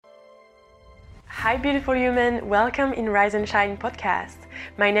Hi beautiful human, welcome in Rise and Shine podcast.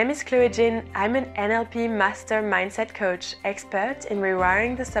 My name is Chloe Jin. I'm an NLP Master Mindset Coach, expert in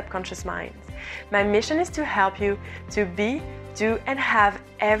rewiring the subconscious mind. My mission is to help you to be, do and have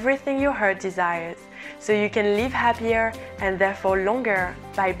everything your heart desires so you can live happier and therefore longer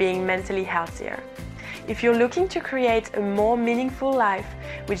by being mentally healthier. If you're looking to create a more meaningful life,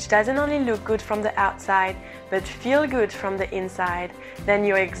 which doesn't only look good from the outside, but feel good from the inside, then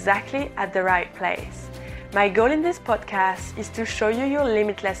you're exactly at the right place. My goal in this podcast is to show you your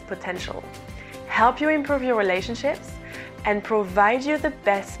limitless potential, help you improve your relationships, and provide you the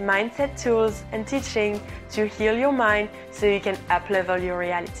best mindset tools and teaching to heal your mind so you can up-level your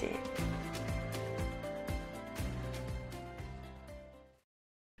reality.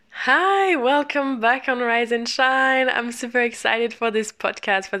 Hi, welcome back on Rise and Shine. I'm super excited for this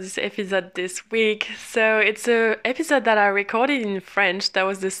podcast, for this episode this week. So it's an episode that I recorded in French. That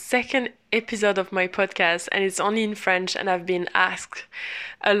was the second episode of my podcast and it's only in French, and I've been asked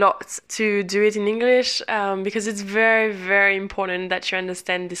a lot to do it in English because it's very, very important that you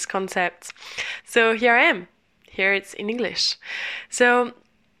understand this concept. So here I am. Here it's in English. So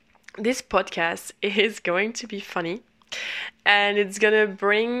this podcast is going to be funny. And it's gonna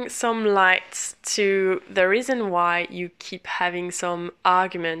bring some light to the reason why you keep having some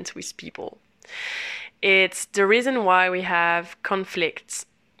argument with people. It's the reason why we have conflicts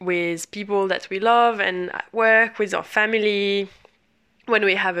with people that we love and at work, with our family, when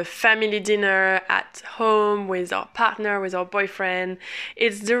we have a family dinner at home with our partner, with our boyfriend.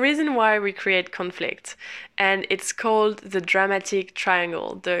 It's the reason why we create conflict. And it's called the dramatic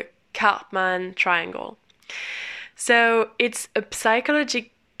triangle, the Karpman triangle. So it's a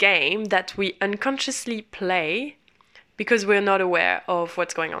psychological game that we unconsciously play because we're not aware of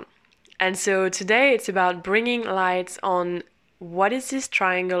what's going on. And so today it's about bringing light on what is this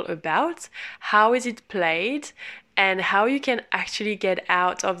triangle about, how is it played, and how you can actually get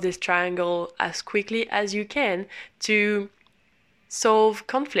out of this triangle as quickly as you can to solve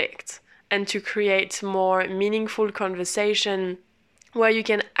conflict and to create more meaningful conversation where you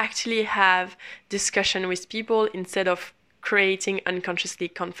can actually have discussion with people instead of creating unconsciously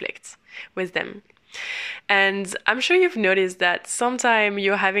conflicts with them. And I'm sure you've noticed that sometime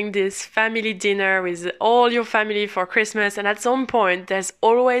you're having this family dinner with all your family for Christmas, and at some point there's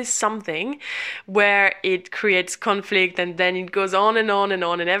always something where it creates conflict, and then it goes on and on and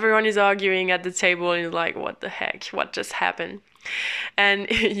on, and everyone is arguing at the table and you're like, what the heck, what just happened? And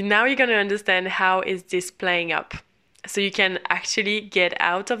now you're going to understand how is this playing up. So you can actually get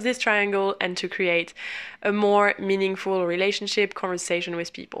out of this triangle and to create a more meaningful relationship, conversation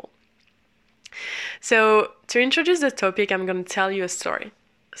with people. So to introduce the topic, I'm going to tell you a story.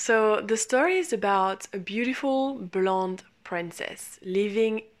 So the story is about a beautiful blonde princess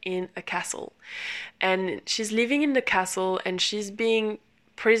living in a castle. And she's living in the castle and she's being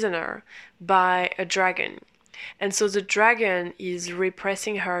prisoner by a dragon. And so the dragon is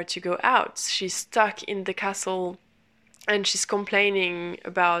repressing her to go out. She's stuck in the castle. And she's complaining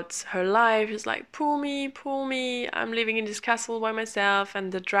about her life. She's like, pull me, I'm living in this castle by myself,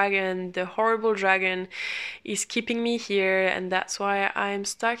 and the dragon, the horrible dragon, is keeping me here, and that's why I'm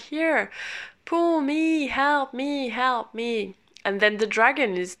stuck here. Pull me, help me, help me. And then the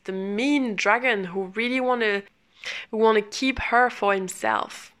dragon is the mean dragon who really wanna keep her for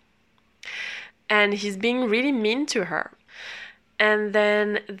himself. And he's being really mean to her. And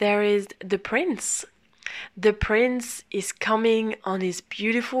then there is the prince. The prince is coming on his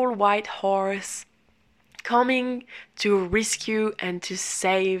beautiful white horse, coming to rescue and to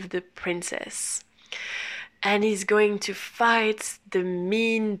save the princess. And he's going to fight the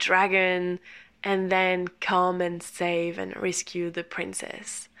mean dragon and then come and save and rescue the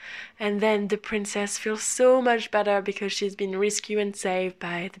princess. And then the princess feels so much better because she's been rescued and saved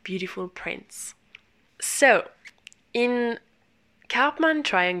by the beautiful prince. So, in Karpman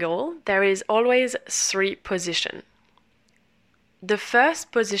triangle, there is always 3 positions. The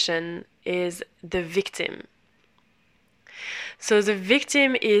first position is the victim. So the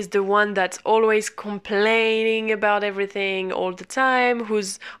victim is the one that's always complaining about everything all the time,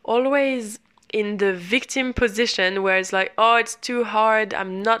 who's always in the victim position where it's like, oh, it's too hard,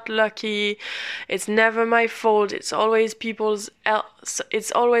 I'm not lucky, it's never my fault, it's always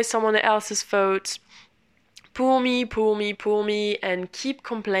someone else's fault. Pull me, and keep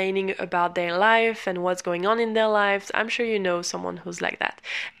complaining about their life and what's going on in their lives. I'm sure you know someone who's like that.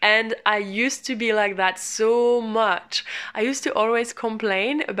 And I used to be like that so much. I used to always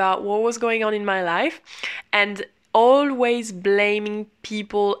complain about what was going on in my life and always blaming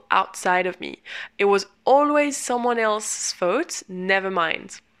people outside of me. It was always someone else's fault, never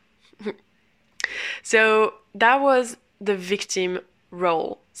mind. So that was the victim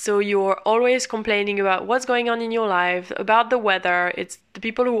role. So you're always complaining about what's going on in your life, about the weather. It's the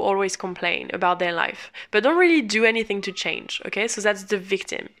people who always complain about their life, but don't really do anything to change. Okay, so that's the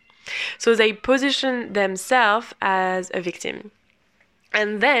victim. So they position themselves as a victim.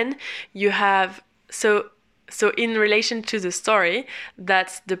 And then you have, so in relation to the story,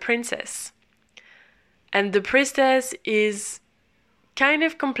 that's the princess. And the princess is kind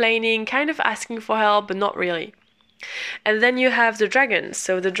of complaining, kind of asking for help, but not really. And then you have the dragon.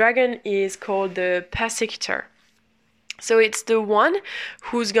 So the dragon is called the persecutor. So it's the one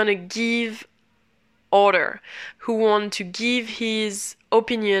who's gonna give order, who want to give his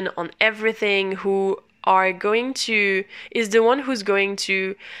opinion on everything, is the one who's going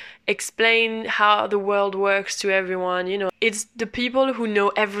to explain how the world works to everyone. It's the people who know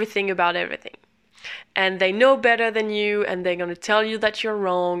everything about everything. And they know better than you, and they're going to tell you that you're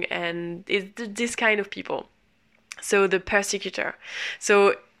wrong, and it's this kind of people. So the persecutor.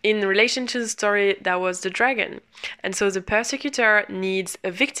 So in relation to the story, that was the dragon. And so the persecutor needs a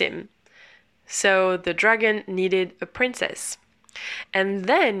victim. So the dragon needed a princess. And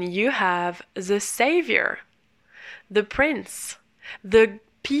then you have the savior, the prince, the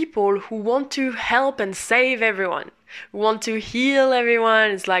people who want to help and save everyone, who want to heal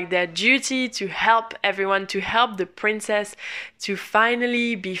everyone. It's like their duty to help everyone, to help the princess to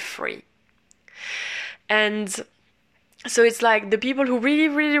finally be free. And so it's like the people who really,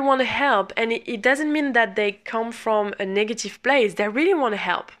 really want to help, and it doesn't mean that they come from a negative place. They really want to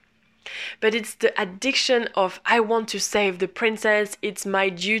help. But it's the addiction of, I want to save the princess, it's my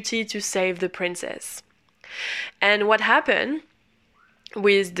duty to save the princess. And what happened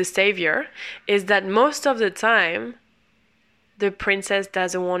with the savior is that most of the time, the princess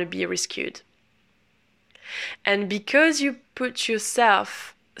doesn't want to be rescued. And because you put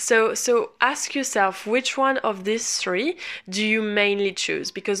yourself, so ask yourself, which one of these three do you mainly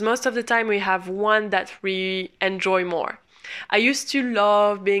choose? Because most of the time we have one that we enjoy more. I used to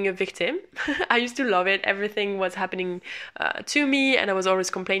love being a victim. I used to love it. Everything was happening to me, and I was always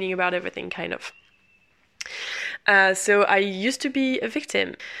complaining about everything, kind of. So I used to be a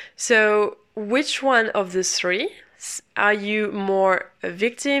victim. So which one of the three? Are you more a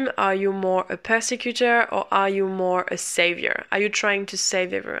victim? Are you more a persecutor? Or are you more a savior? Are you trying to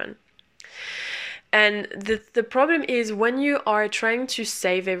save everyone? And the problem is, when you are trying to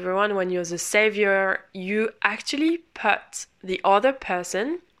save everyone, when you're the savior, you actually put the other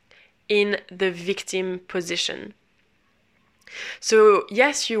person in the victim position. So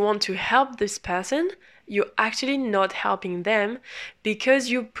yes, you want to help this person, you're actually not helping them because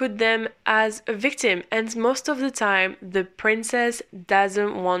you put them as a victim. And most of the time, the princess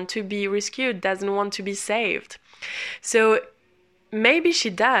doesn't want to be rescued, doesn't want to be saved. So maybe she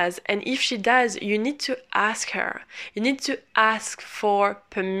does, and if she does, you need to ask her. You need to ask for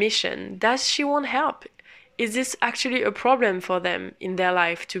permission. Does she want help? Is this actually a problem for them in their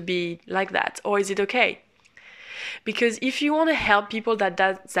life to be like that, or is it okay? Because if you want to help people that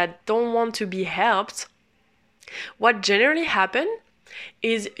don't want to be helped, what generally happens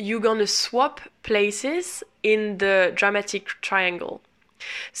is you're going to swap places in the dramatic triangle.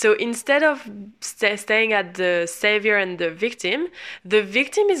 So instead of staying at the savior and the victim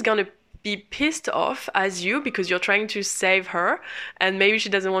is going to be pissed off as you because you're trying to save her, and maybe she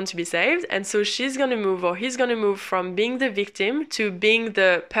doesn't want to be saved, and so she's going to move, or he's going to move from being the victim to being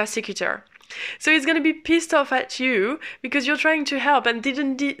the persecutor. So he's going to be pissed off at you because you're trying to help, and they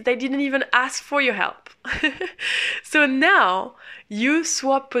didn't even ask for your help. So now you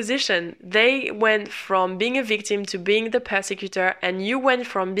swap position. They went from being a victim to being the persecutor, and you went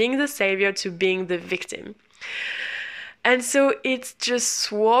from being the savior to being the victim. And so it's just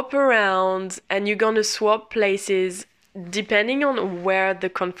swap around, and you're going to swap places depending on where the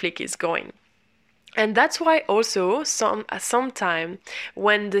conflict is going. And that's why also sometime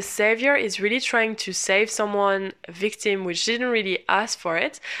when the savior is really trying to save someone, a victim which didn't really ask for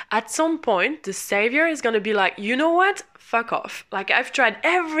it, at some point the savior is going to be like, you know what? Fuck off. Like, I've tried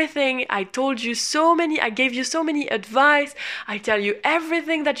everything. I gave you so many advice. I tell you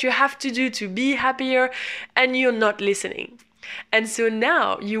everything that you have to do to be happier, and you're not listening. And so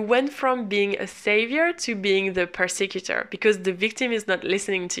now you went from being a savior to being the persecutor because the victim is not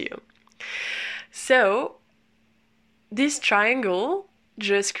listening to you. So this triangle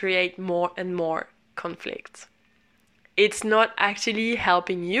just creates more and more conflict. It's not actually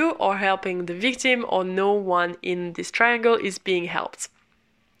helping you or helping the victim, or no one in this triangle is being helped.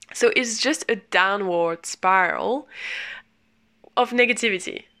 So it's just a downward spiral of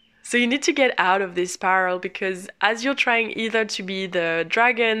negativity. So you need to get out of this spiral, because as you're trying either to be the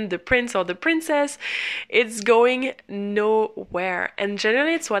dragon, the prince, or the princess, it's going nowhere. And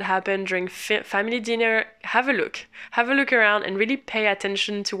generally it's what happened during family dinner. Have a look around and really pay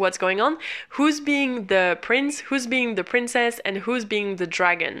attention to what's going on. Who's being the prince, who's being the princess, and who's being the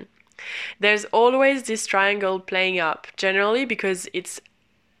dragon. There's always this triangle playing up, generally because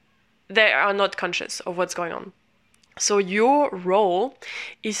they are not conscious of what's going on. So your role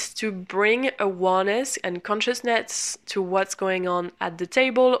is to bring awareness and consciousness to what's going on at the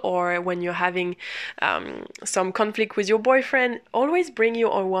table, or when you're having some conflict with your boyfriend. Always bring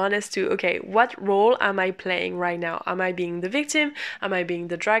your awareness to, okay, what role am I playing right now? Am I being the victim? Am I being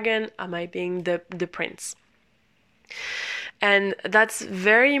the dragon? Am I being the prince? And that's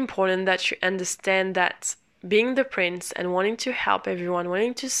very important that you understand that being the prince and wanting to help everyone,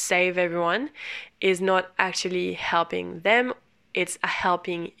 wanting to save everyone, is not actually helping them, it's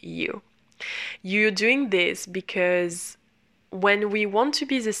helping you. You're doing this because when we want to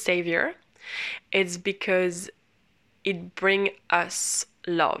be the savior, it's because it brings us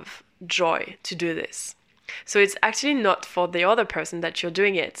love, joy to do this. So it's actually not for the other person that you're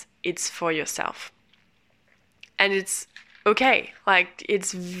doing it, it's for yourself. And it's okay, like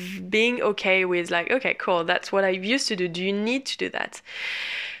it's being okay with like, okay, cool, that's what I used to do. Do you need to do that?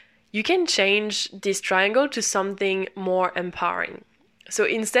 You can change this triangle to something more empowering. So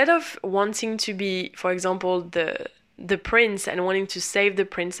instead of wanting to be, for example, the prince and wanting to save the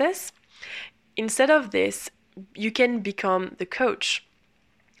princess, instead of this, you can become the coach,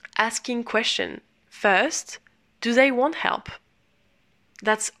 asking question. First, do they want help?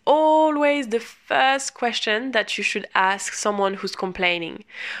 That's always the first question that you should ask someone who's complaining.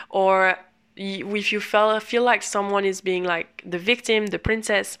 Or if you feel like someone is being like the victim, the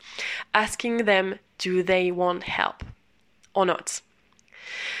princess, asking them, do they want help or not?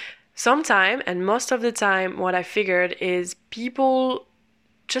 Sometime, and most of the time, what I figured is people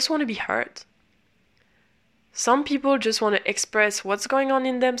just want to be heard. Some people just want to express what's going on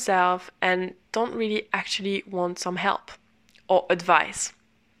in themselves and don't really actually want some help or advice.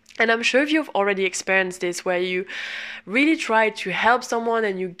 And I'm sure you've already experienced this, where you really tried to help someone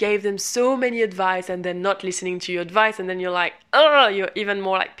and you gave them so many advice and they're not listening to your advice, and then you're like, oh, you're even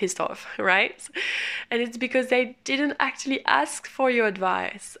more like pissed off, right? And it's because they didn't actually ask for your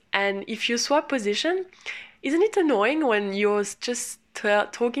advice. And if you swap position, isn't it annoying when you're just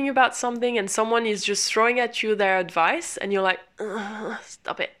talking about something and someone is just throwing at you their advice and you're like,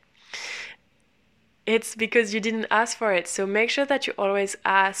 stop it? It's because you didn't ask for it. So make sure that you always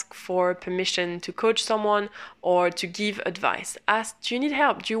ask for permission to coach someone or to give advice. Ask, do you need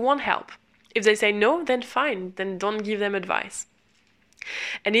help? Do you want help? If they say no, then fine. Then don't give them advice.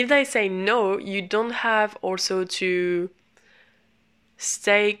 And if they say no, you don't have also to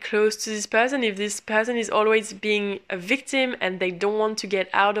stay close to this person. If this person is always being a victim and they don't want to get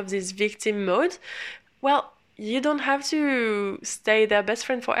out of this victim mode, well, you don't have to stay their best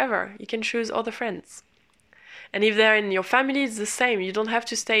friend forever. You can choose other friends. And if they're in your family, it's the same. You don't have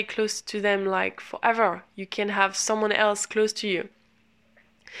to stay close to them like forever. You can have someone else close to you.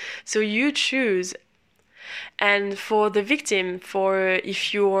 So you choose. And for the victim, for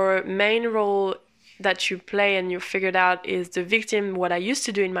if your main role that you play and you figured out is the victim, what I used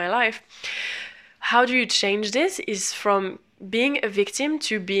to do in my life, how do you change this? Is from being a victim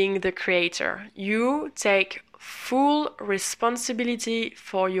to being the creator. You take full responsibility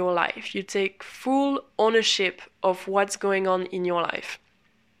for your life. You take full ownership of what's going on in your life.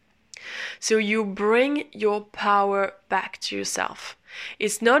 So you bring your power back to yourself.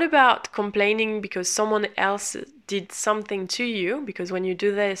 It's not about complaining because someone else did something to you, because when you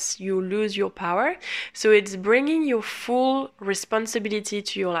do this, you lose your power. So it's bringing your full responsibility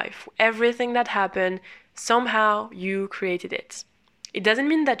to your life. Everything that happened, somehow you created it. It doesn't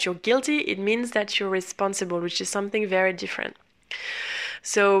mean that you're guilty, it means that you're responsible, which is something very different.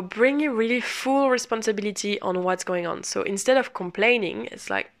 So bring a really full responsibility on what's going on. So instead of complaining, it's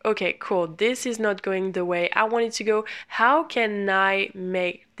like, okay, cool, this is not going the way I want it to go. How can I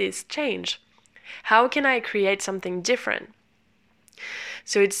make this change? How can I create something different?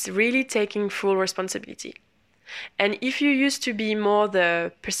 So it's really taking full responsibility. And if you used to be more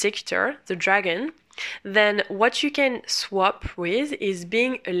the persecutor, the dragon, then what you can swap with is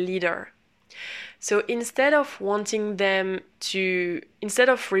being a leader. So instead of instead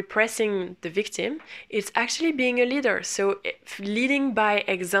of repressing the victim, it's actually being a leader. So leading by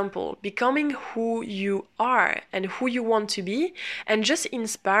example, becoming who you are and who you want to be, and just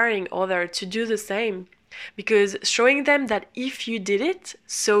inspiring others to do the same. Because showing them that if you did it,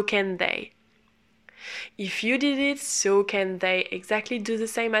 so can they. If you did it, so can they exactly do the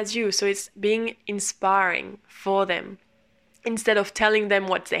same as you. So it's being inspiring for them. Instead of telling them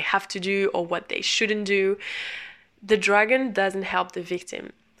what they have to do or what they shouldn't do, the dragon doesn't help the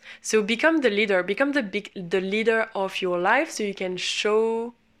victim. So become the leader, become the leader of your life so you can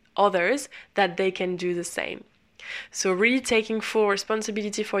show others that they can do the same. So really taking full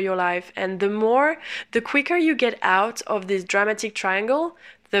responsibility for your life, and the quicker you get out of this dramatic triangle,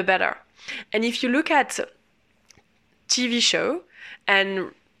 the better. And if you look at TV show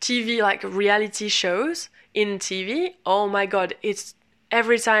and TV like reality shows in TV, oh my god, it's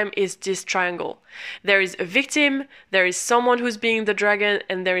every time is this triangle. There is a victim, there is someone who's being the dragon,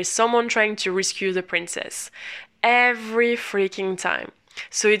 and there is someone trying to rescue the princess. Every freaking time.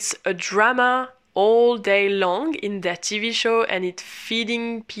 So it's a drama all day long in their TV show, and it's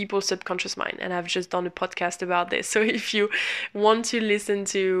feeding people's subconscious mind. And I've just done a podcast about this. So if you want to listen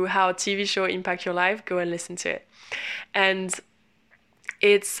to how TV show impact your life, go and listen to it. And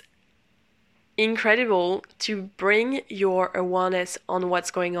it's incredible to bring your awareness on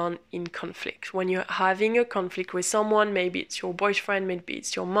what's going on in conflict. When you're having a conflict with someone, maybe it's your boyfriend, maybe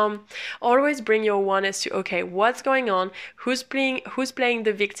it's your mom, always bring your awareness to, okay, what's going on? Who's playing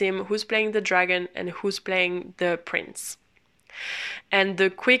the victim? Who's playing the dragon? And who's playing the prince? And the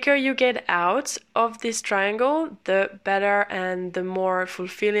quicker you get out of this triangle, the better and the more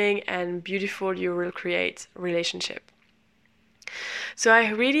fulfilling and beautiful you will create relationship. So I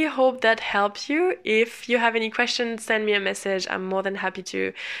really hope that helps you. If you have any questions, send me a message. I'm more than happy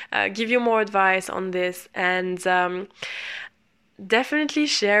to give you more advice on this, and definitely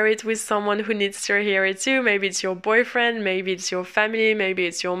share it with someone who needs to hear it too. Maybe it's your boyfriend, maybe it's your family, maybe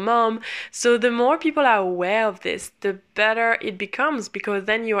it's your mom. So the more people are aware of this, the better it becomes, because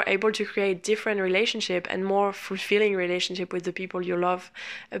then you're able to create different relationship and more fulfilling relationship with the people you love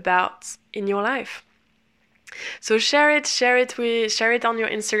about in your life. So share it on your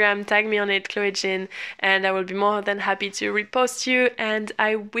Instagram, tag me on it, Chloe Jin, and I will be more than happy to repost you. And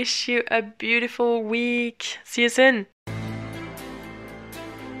I wish you a beautiful week. See you soon.